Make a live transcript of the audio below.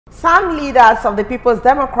Some leaders of the People's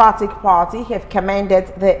Democratic Party have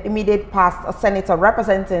commended the immediate past senator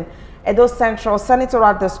representing Edo Central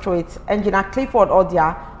Senatorial District, Engineer Clifford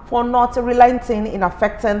Ordia, for not relenting in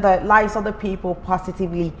affecting the lives of the people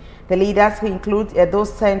positively. The leaders, who include Edo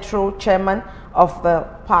Central Chairman of the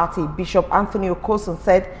party, Bishop Anthony Okosun,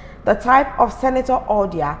 said the type of Senator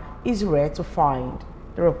Ordia is rare to find.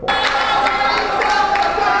 The report.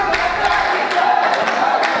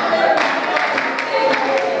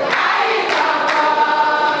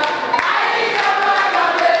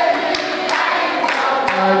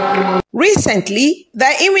 Recently,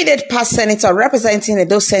 the immediate past senator representing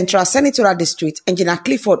Edo Central Senatorial District, Engineer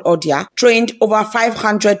Clifford Ordia, trained over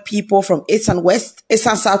 500 people from Eastern West,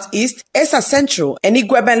 Eastern Southeast, Eastern Central, and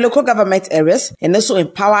Igweben local government areas, and also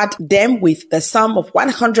empowered them with the sum of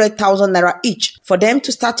 100,000 naira each for them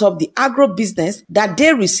to start up the agro business that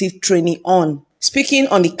they received training on. Speaking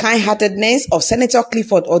on the kind-heartedness of Senator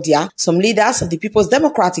Clifford Ordia, some leaders of the People's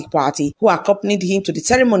Democratic Party who accompanied him to the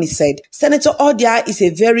ceremony said, Senator Ordia is a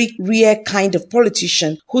very rare kind of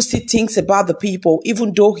politician who still thinks about the people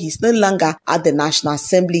even though he is no longer at the National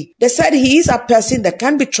Assembly. They said he is a person that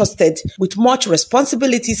can be trusted with much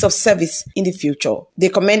responsibilities of service in the future. They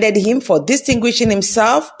commended him for distinguishing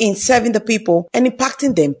himself in serving the people and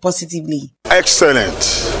impacting them positively.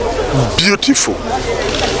 Excellent. Beautiful.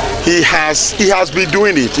 He has been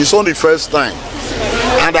doing it. It's not the first time.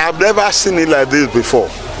 And I've never seen it like this before.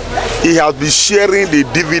 He has been sharing the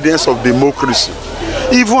dividends of democracy.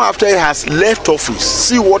 Even after he has left office,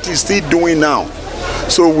 see what he's still doing now.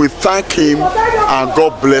 So we thank him and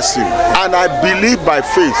God bless him. And I believe by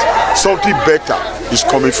faith something better is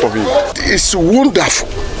coming from him. It's wonderful.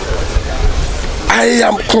 I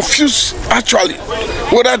am confused actually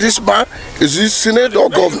whether this man is this Senate or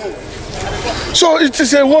governor. So it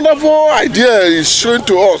is a wonderful idea he's showing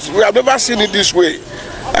to us. We have never seen it this way.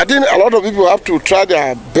 I think a lot of people have to try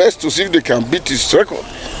their best to see if they can beat his record.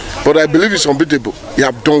 But I believe it's unbeatable. He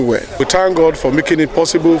has done well. We thank God for making it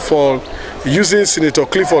possible for using Senator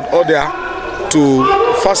Clifford Ordia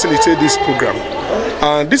to facilitate this program.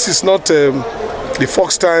 And this is not the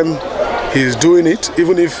first time he is doing it,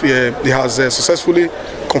 even if he has successfully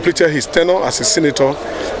completed his tenure as a senator.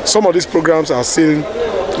 Some of these programs are still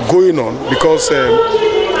going on because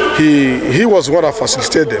he was one that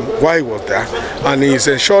facilitated them while he was there, and he is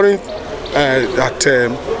ensuring that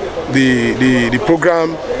the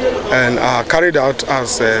program and are carried out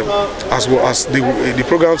as well as the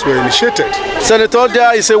programs were initiated. Senator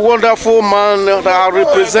Ordia is a wonderful man that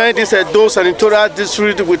represents this Edo Senatorial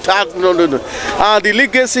District without the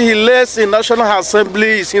legacy he leaves in National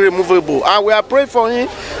Assembly is irremovable, and we are praying for him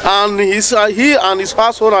and he and his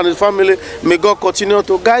household and his family. May God continue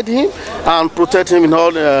to guide him and protect him in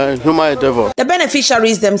all human endeavor. The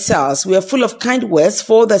beneficiaries themselves were full of kind words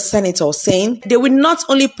for the senator, saying they will not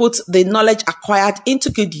only put the knowledge acquired into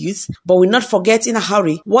good use, but will not forget in a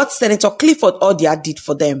hurry what Senator Clifford Ordia did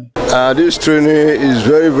for them. This training is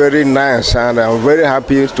very, very nice, and I'm very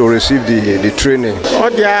happy to receive the training.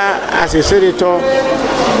 Ordia, as a senator,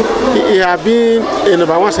 he has been a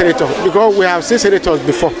 #1 senator because we have seen senators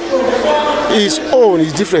before. His own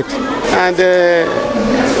is different, and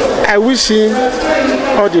I wish him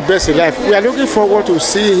all the best in life. We are looking forward to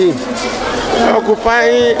see him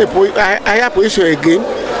occupying a higher position again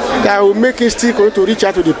that will make him still going to reach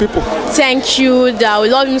out to the people. Thank you, that we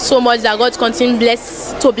love him so much, that God continue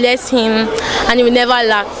to bless him and he will never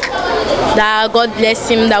lack. That God bless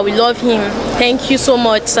him, that we love him. Thank you so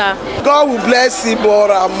much, sir. God will bless him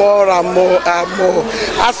more and more and more and more.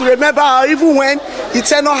 As you remember, even when his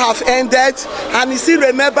tenure have ended and he still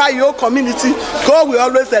remember your community, God will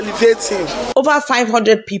always elevate him. Over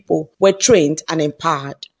 500 people were trained and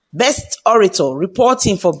empowered. Best Orator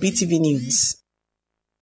reporting for BTV News.